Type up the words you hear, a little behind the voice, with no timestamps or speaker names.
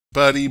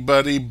Buddy,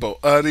 buddy,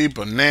 bo-uddy,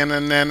 banana,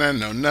 nana,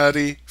 no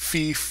nutty,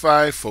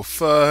 fee-fi,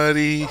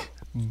 fo-fuddy.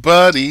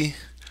 Buddy,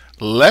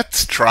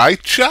 let's try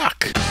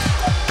Chuck.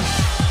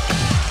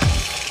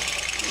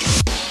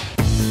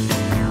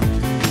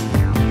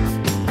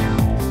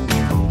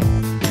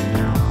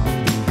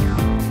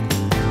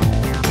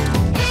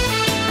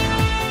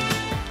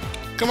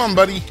 Come on,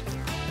 buddy.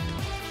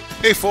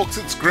 Hey, folks,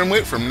 it's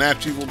Grimwit from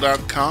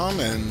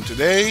NatchEvil.com, and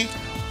today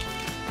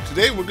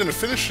we're going to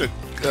finish a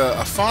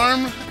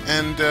farm,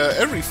 and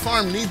every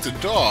farm needs a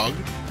dog.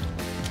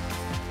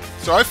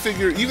 So I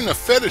figure even a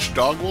fetish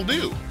dog will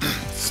do.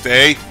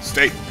 Stay.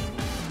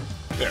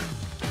 There.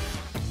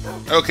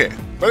 Okay,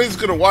 Buddy's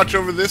going to watch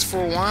over this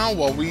for a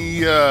while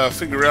we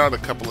figure out a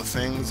couple of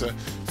things.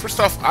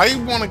 First off, I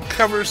want to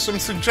cover some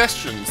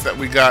suggestions that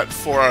we got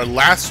for our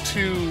last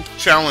two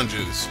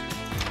challenges.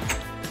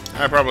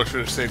 I probably should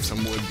have saved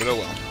some wood, but oh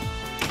well.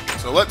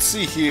 So let's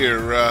see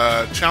here.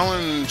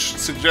 Challenge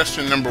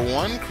suggestion number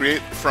 1,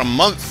 create from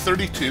month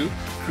 32,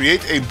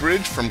 create a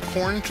bridge from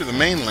Corn to the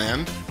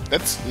mainland.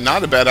 That's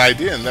not a bad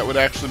idea, and that would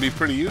actually be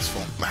pretty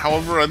useful.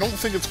 However, I don't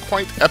think it's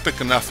quite epic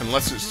enough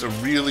unless it's a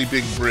really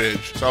big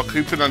bridge, so I'll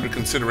keep it under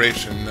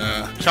consideration.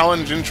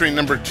 Challenge entry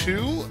number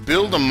 2,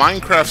 build a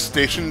Minecraft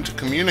station to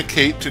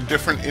communicate to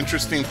different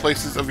interesting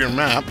places of your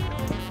map.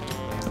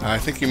 I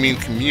think you mean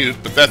commute,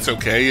 but that's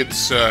okay.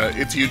 It's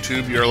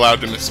YouTube. You're allowed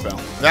to misspell.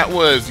 That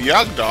was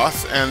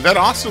Yagdoth, and that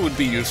also would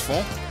be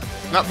useful.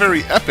 Not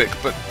very epic,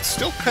 but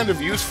still kind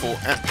of useful.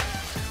 And,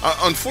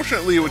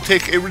 unfortunately, it would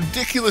take a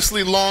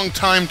ridiculously long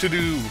time to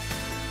do.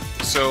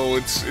 So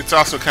it's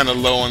also kind of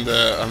low on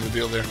the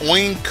deal there.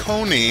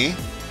 Oinkoni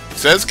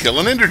says kill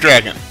an Ender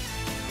Dragon.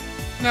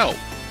 No.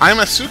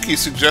 Imasuki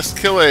suggests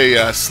kill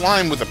a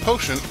slime with a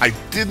potion. I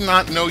did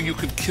not know you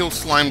could kill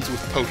slimes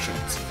with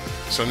potions.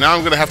 So now I'm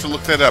going to have to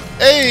look that up.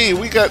 Hey,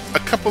 we got a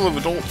couple of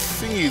adult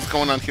thingies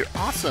going on here.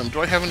 Awesome. Do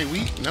I have any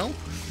wheat? No?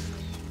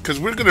 Because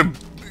we're going to...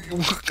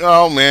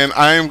 Oh, man.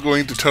 I am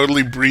going to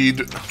totally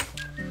breed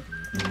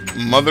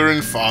mother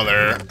and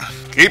father.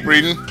 Keep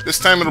breeding. This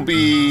time it'll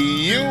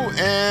be you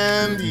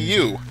and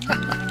you.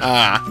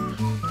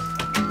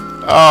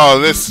 Oh,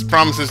 this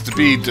promises to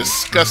be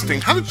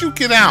disgusting. How did you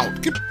get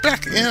out? Get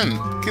back in.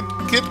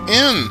 Get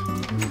in.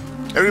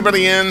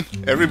 Everybody in.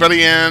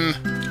 Everybody in.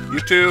 You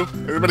two,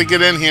 everybody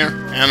get in here.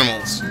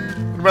 Animals.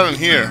 What about in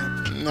here?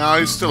 No,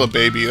 he's still a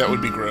baby. That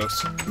would be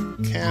gross.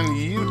 Can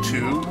you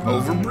two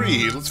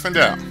overbreed? Let's find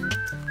out.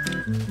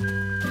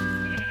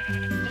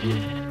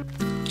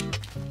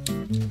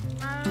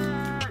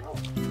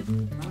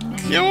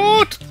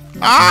 Cute!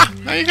 Ah!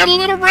 Now you got a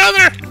little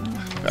brother!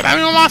 That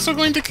I'm also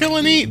going to kill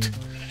and eat.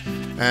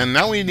 And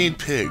now we need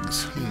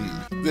pigs.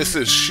 This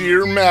is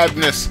sheer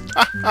madness.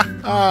 Ha ha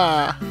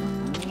ha!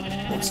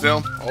 Hold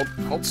still.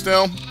 Hold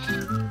still.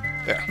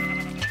 There. Here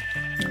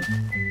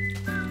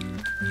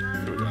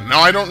we go.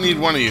 Now I don't need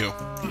one of you.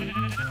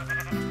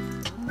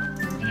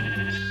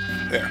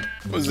 There.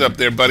 What's up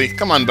there, buddy?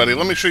 Come on, buddy.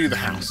 Let me show you the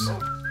house.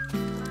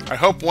 I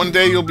hope one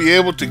day you'll be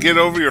able to get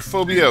over your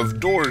phobia of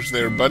doors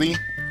there, buddy.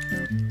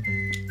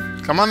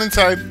 Come on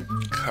inside.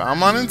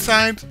 Come on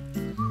inside.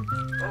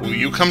 Will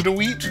you come to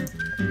wheat?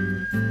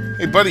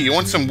 Hey, buddy, you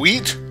want some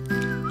wheat?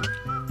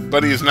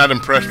 Buddy is not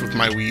impressed with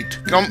my wheat.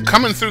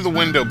 Come in through the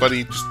window,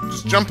 buddy.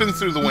 Just jump in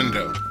through the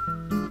window.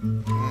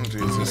 Oh,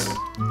 Jesus.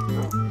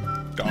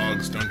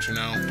 Dogs, don't you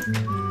know?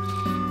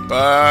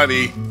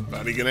 Buddy,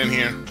 get in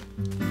here.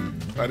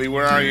 Buddy,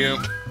 where are you?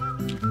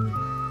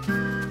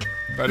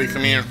 Buddy,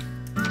 come here.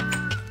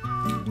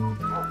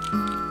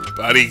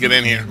 Buddy, get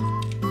in here.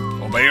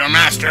 Obey your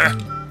master.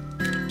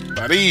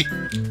 Buddy,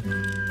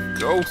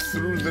 go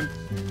through the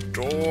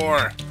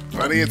door.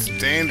 Buddy, it's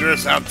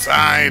dangerous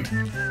outside.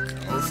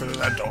 Go through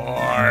the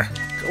door.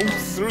 Go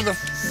through the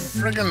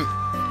friggin'...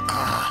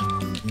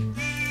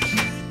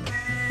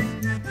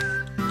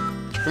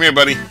 Come here,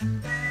 buddy.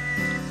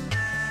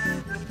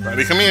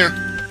 Buddy, come here.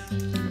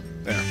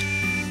 There.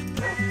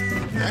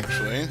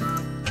 Actually...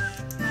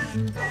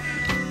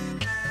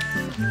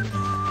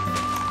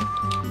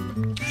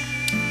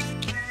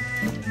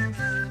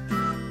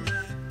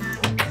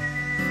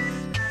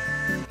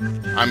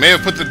 I may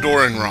have put the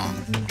door in wrong.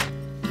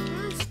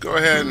 Let's go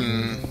ahead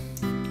and...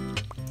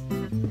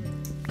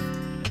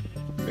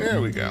 There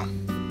we go.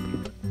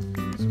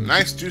 Some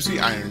nice juicy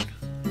iron.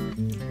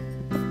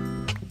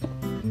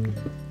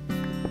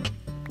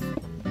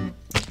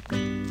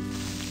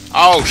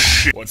 Oh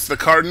shit! What's the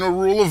cardinal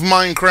rule of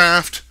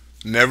Minecraft?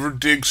 Never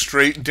dig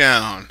straight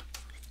down.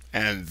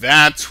 And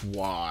that's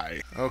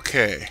why.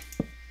 Okay.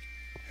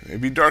 It may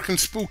be dark and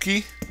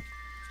spooky,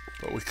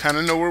 but we kind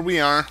of know where we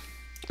are.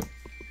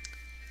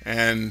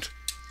 And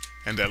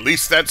at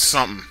least that's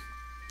something.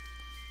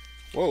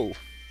 Whoa.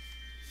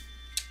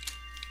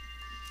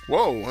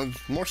 Whoa,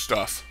 more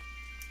stuff.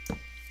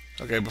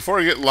 Okay, before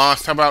I get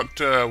lost, how about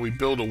we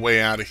build a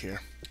way out of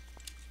here?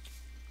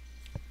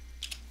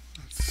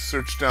 Let's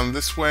search down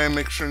this way,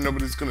 make sure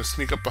nobody's going to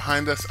sneak up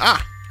behind us.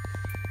 Ah!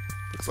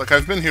 Looks like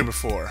I've been here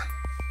before.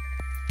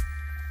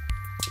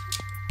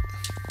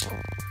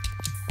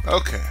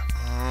 Okay.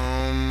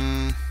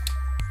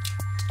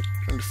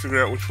 to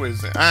figure out which way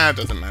is... it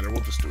doesn't matter.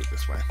 We'll just do it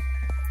this way.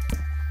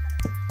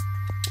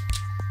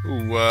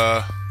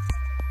 Ooh,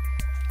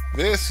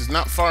 this is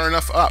not far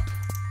enough up.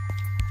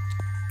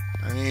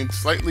 I need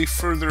slightly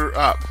further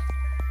up.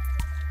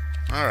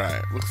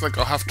 Alright, looks like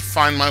I'll have to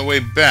find my way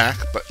back,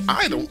 but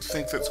I don't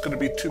think that's going to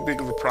be too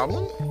big of a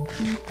problem.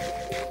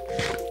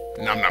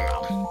 Nom nom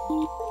nom.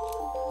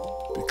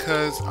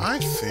 Because I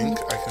think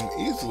I can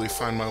easily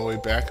find my way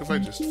back if I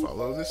just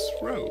follow this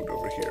road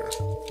over here.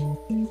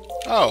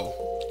 Oh.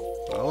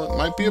 Well, it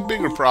might be a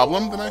bigger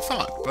problem than I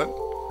thought, but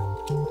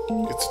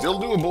it's still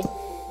doable.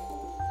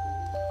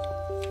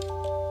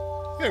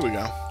 There we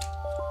go.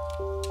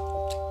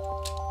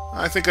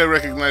 I think I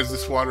recognize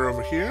this water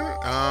over here.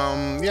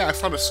 Yeah, I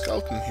found a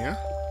skeleton here.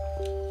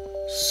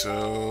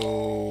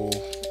 So,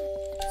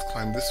 let's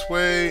climb this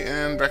way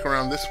and back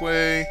around this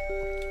way.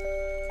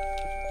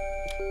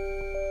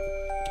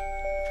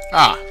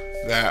 Ah,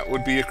 that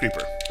would be a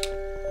creeper.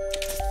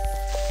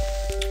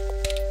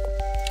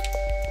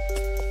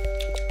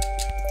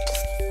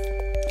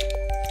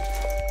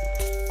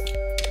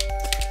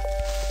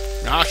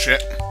 Ah,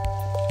 shit.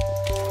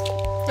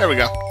 There we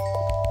go.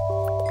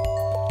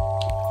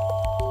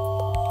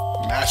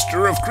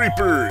 Master of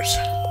creepers.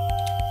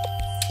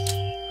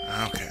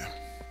 Okay.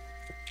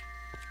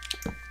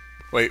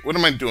 Wait, what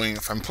am I doing?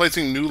 If I'm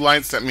placing new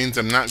lights, that means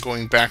I'm not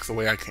going back the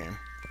way I came.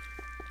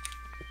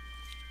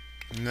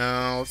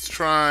 No, let's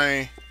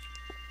try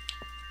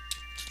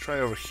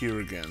over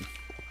here again.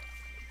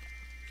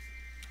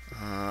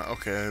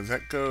 Okay,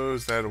 that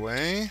goes that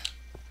way.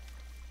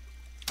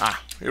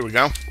 Ah, here we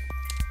go.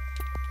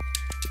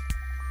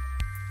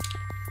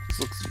 This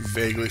looks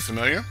vaguely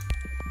familiar.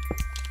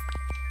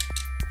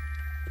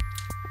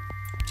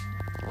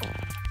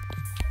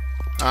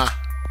 Ah,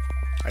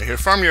 I hear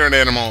farmyard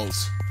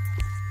animals.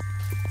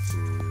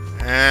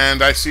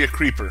 And I see a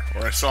creeper,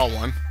 or I saw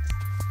one.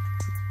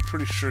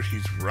 Pretty sure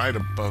he's right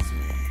above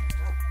me.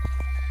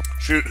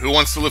 Shoot, who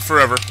wants to live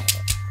forever?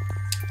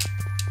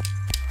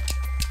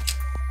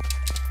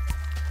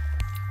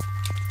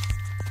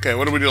 Okay,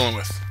 what are we dealing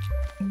with?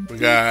 We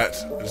got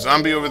a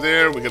zombie over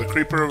there, we got a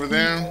creeper over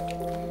there,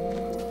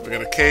 we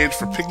got a cage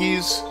for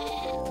piggies.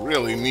 We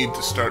really need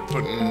to start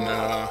putting,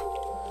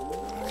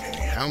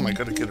 okay, how am I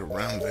gonna get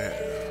around there?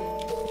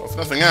 Well, if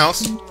nothing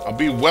else, I'll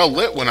be well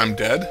lit when I'm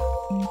dead.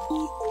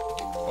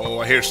 Oh,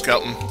 I hear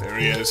skeleton. There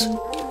he is.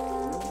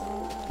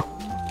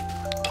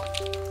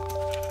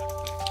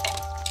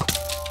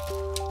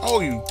 Oh,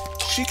 you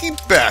cheeky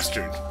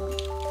bastard.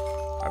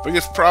 My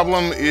biggest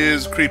problem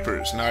is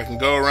creepers. Now I can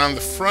go around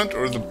the front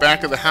or the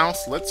back of the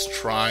house. Let's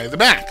try the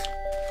back.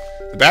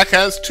 The back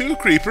has 2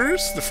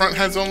 creepers. The front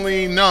has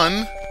only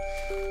none.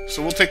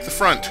 So we'll take the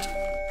front.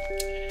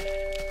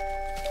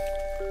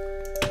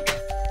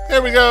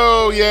 There we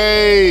go!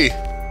 Yay!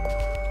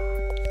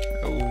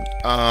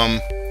 Oh,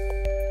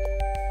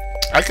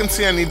 I can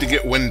see I need to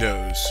get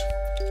windows.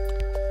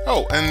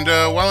 Oh, and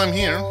while I'm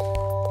here...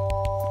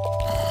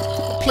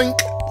 Plink!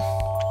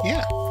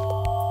 Yeah.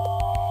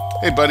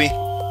 Hey, buddy.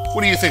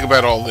 What do you think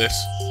about all this?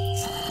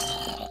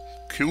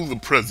 Kill the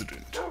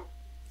president.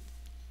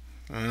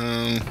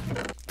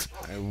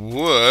 I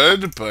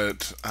would,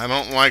 but I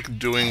don't like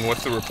doing what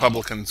the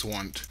Republicans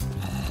want.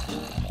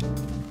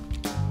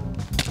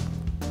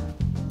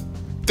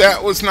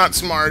 That was not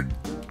smart.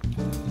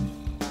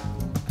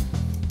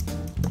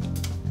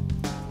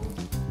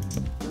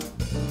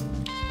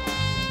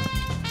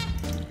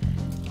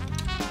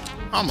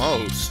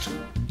 Almost.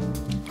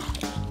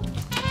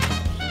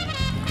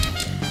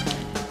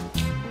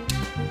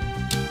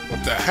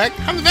 What the heck?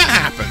 How did that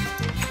happen?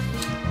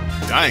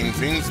 Dying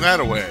things that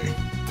away.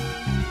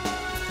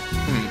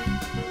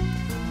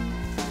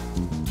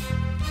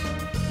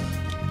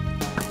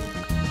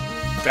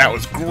 That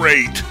was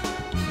great.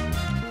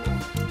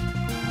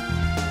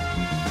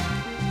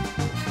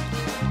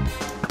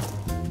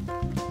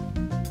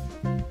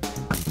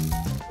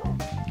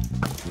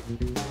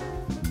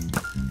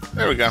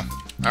 There we go.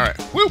 Alright.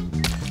 Woo!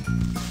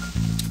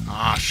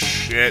 Ah,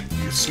 shit.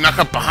 You snuck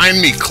up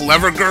behind me,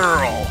 clever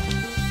girl!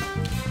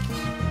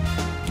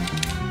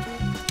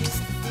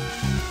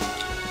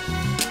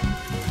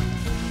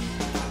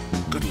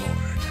 Good lord.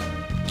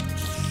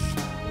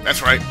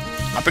 That's right.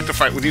 I picked a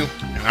fight with you,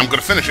 and I'm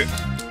gonna finish it.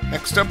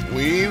 Next up,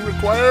 we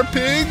require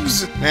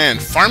pigs. Man,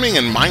 farming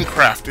in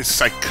Minecraft is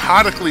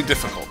psychotically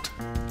difficult.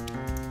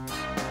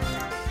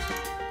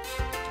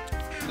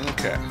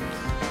 Okay.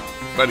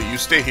 Buddy, you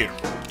stay here.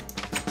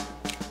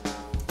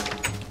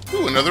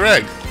 Ooh, another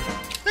egg.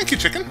 Thank you,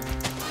 chicken.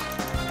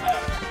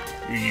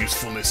 Your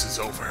usefulness is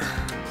over.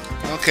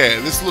 Okay,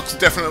 this looks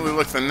definitely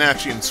like the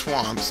Natchian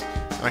swamps.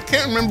 And I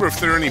can't remember if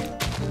there are any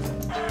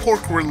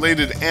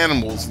pork-related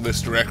animals in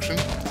this direction.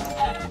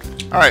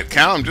 Alright,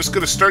 cow, I'm just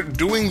gonna start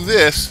doing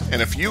this,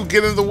 and if you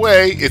get in the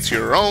way, it's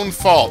your own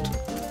fault.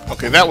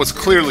 Okay, that was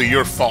clearly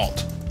your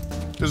fault.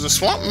 Does a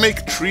swamp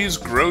make trees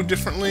grow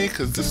differently?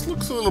 Because this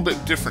looks a little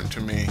bit different to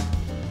me.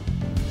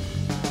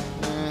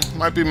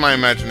 Might be my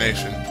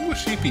imagination. Ooh, a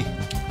sheepy.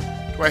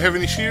 Do I have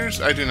any shears?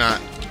 I do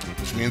not.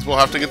 Which means we'll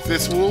have to get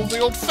this wool the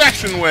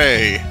old-fashioned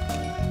way.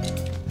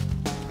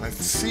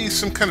 see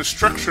some kind of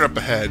structure up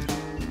ahead.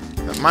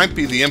 That might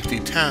be the empty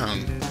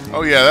town.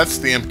 Oh yeah, that's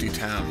the empty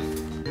town.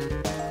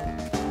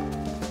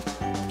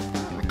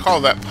 I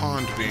recall that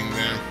pond being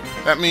there.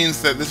 That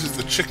means that this is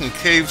the chicken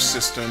cave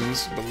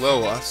systems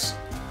below us.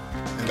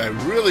 And I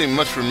really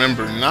must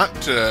remember not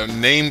to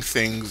name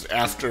things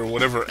after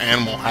whatever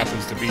animal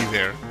happens to be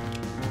there.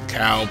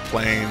 Cow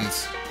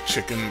plains,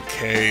 chicken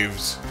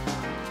caves,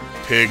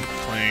 pig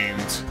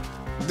plains.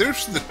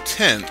 There's the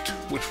tent,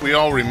 which we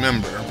all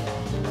remember.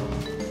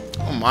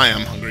 Oh my,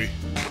 I'm hungry.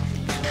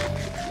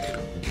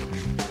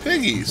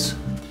 Piggies.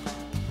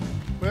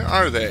 Where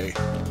are they?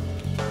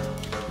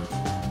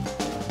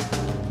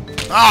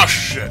 Oh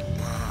shit!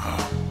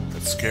 Oh,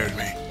 that scared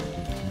me.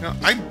 Now,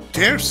 I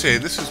dare say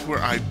this is where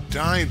I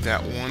died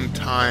that one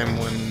time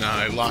when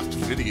I lost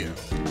video.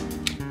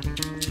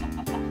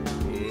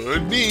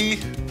 Would be.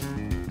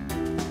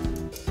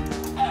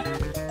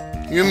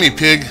 You and me,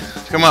 pig.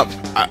 Come up.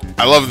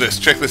 I love this.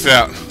 Check this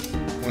out.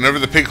 Whenever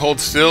the pig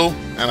holds still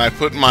and I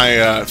put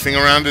my thing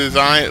around his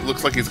eye, it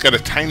looks like he's got a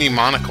tiny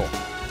monocle.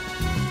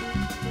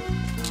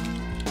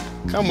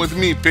 Come with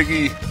me,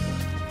 Piggy.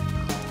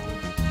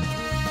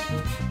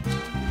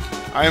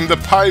 I am the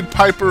Pied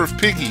Piper of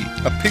Piggy,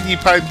 a Piggy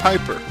Pied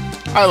Piper.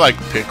 I like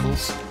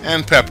pickles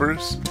and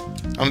peppers.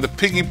 I'm the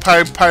Piggy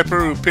Pied Piper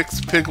who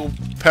picks pickled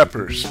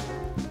peppers.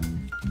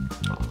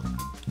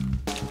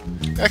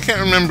 I can't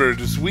remember.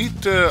 Does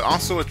wheat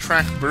also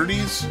attract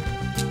birdies?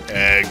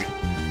 Egg.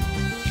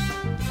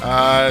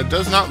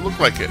 Does not look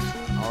like it.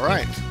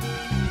 Alright.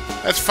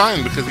 That's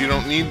fine because you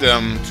don't need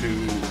them to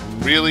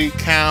really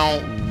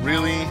count,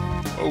 really.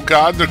 Oh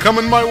god, they're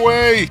coming my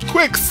way!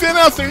 Quick, send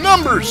out their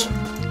numbers!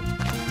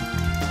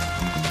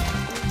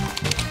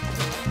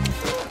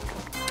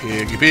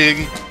 Piggy,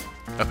 piggy,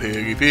 a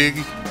piggy,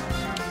 piggy.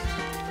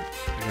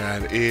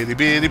 Got an itty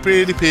bitty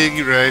pretty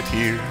piggy right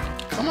here.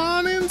 Come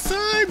on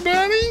inside,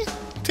 buddy!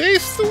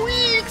 Taste the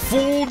wheat!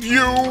 Fooled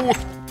you!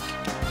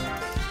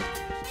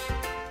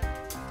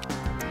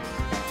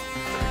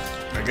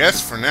 I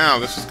guess for now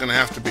this is gonna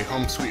have to be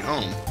home sweet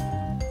home.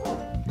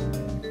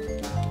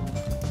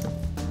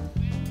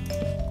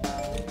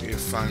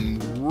 If I'm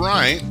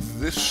right,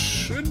 this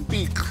should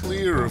be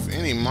clear of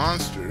any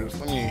monsters.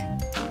 Let me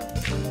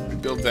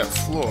rebuild that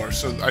floor.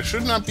 So I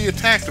should not be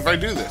attacked if I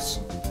do this.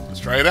 Let's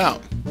try it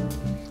out.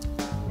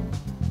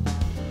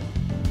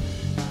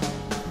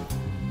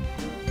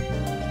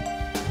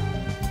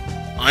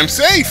 I'm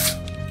safe!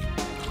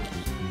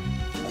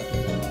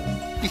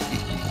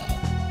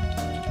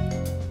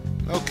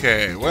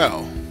 Okay,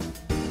 well.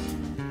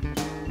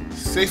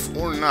 Safe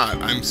or not,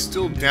 I'm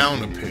still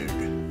down a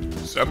pig.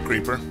 Sup,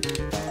 creeper?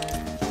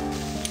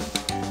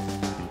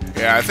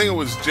 Yeah, I think it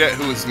was Jet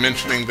who was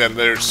mentioning that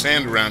there's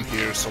sand around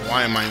here, so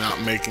why am I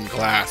not making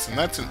glass? And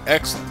that's an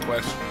excellent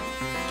question.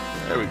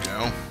 There we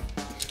go.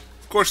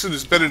 Of course, it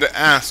is better to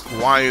ask,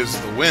 why is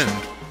the wind?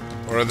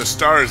 Or are the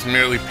stars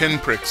merely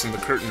pinpricks in the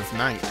curtain of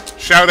night?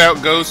 Shout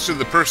out goes to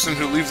the person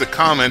who leaves a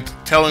comment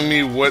telling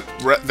me what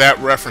that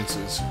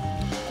references.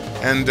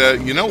 And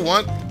you know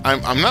what?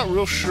 I'm not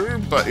real sure,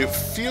 but it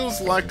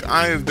feels like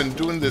I have been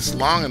doing this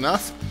long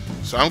enough,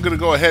 so I'm going to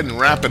go ahead and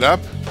wrap it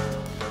up.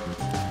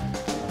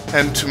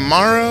 And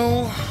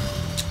tomorrow,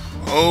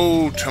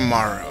 oh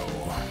tomorrow.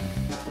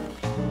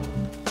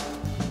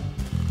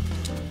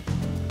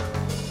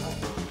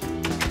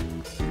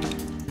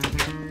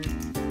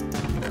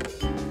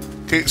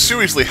 Okay,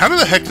 seriously, how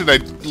the heck did I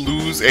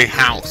lose a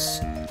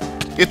house?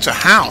 It's a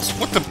house.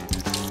 What the?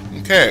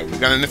 Okay, we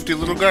got a nifty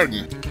little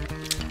garden.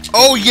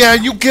 Oh yeah,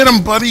 you get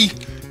him, buddy.